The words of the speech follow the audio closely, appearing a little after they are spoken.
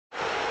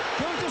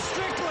Point to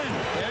Strickland.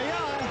 There you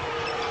are.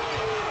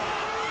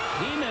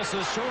 He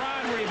misses.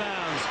 Sherrod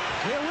rebounds.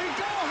 Here we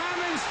go.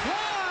 Hammonds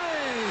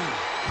flying.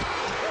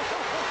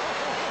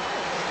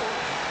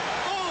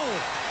 Oh,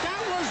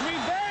 that was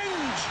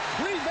revenge.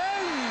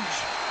 Revenge.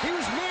 He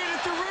was mad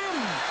at the rim.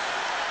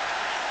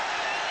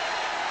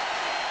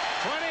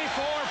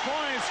 24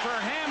 points for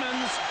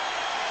Hammonds.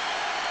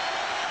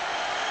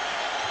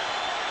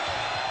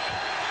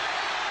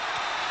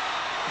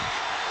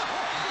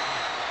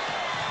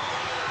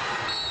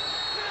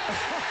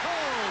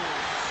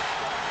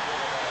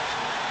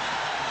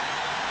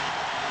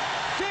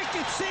 Dick,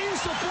 it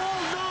seems the ball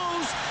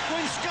knows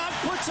when Scott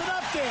puts it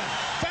up there.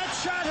 That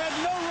shot had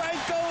no right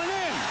going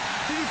in.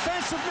 The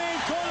defensive man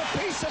caught a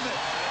piece of it.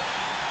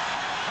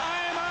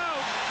 Time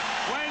out.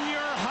 When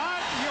you're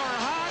hot, you're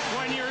hot.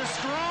 When you're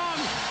strong,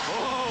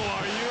 oh,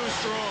 are you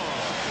strong?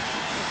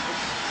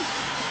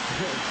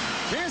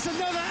 Here's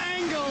another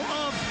angle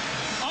of,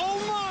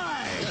 oh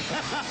my!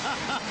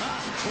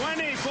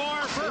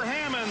 24 for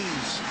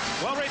Hammonds.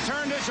 We'll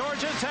return to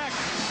Georgia Tech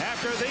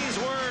after these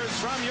words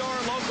from your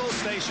local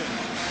station.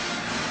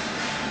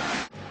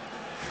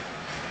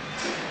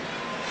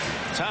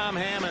 Tom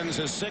Hammonds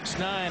is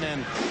 6'9"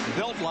 and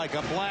built like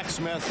a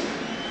blacksmith.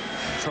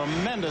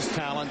 Tremendous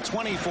talent,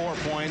 24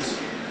 points.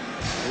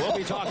 We'll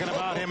be talking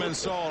about him in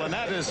Seoul, and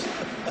that is,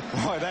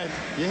 boy, that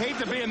you hate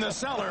to be in the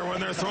cellar when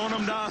they're throwing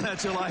them down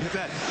at you like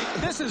that.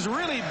 This has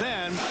really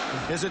been,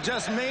 is it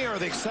just me or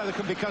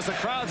because the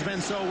crowd's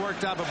been so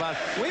worked up about,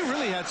 we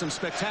really had some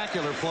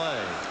spectacular play.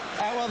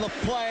 Well, the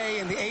play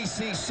and the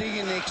ACC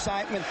and the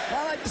excitement.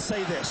 I like to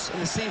say this,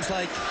 and it seems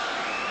like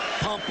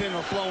pumping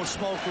or blowing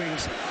smoke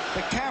rings.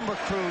 The camera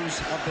crews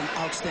have been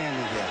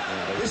outstanding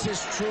here. This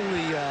is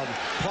truly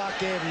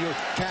Park Avenue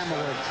camera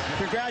work.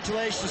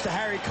 Congratulations to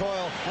Harry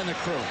Coyle and the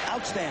crew.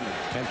 Outstanding.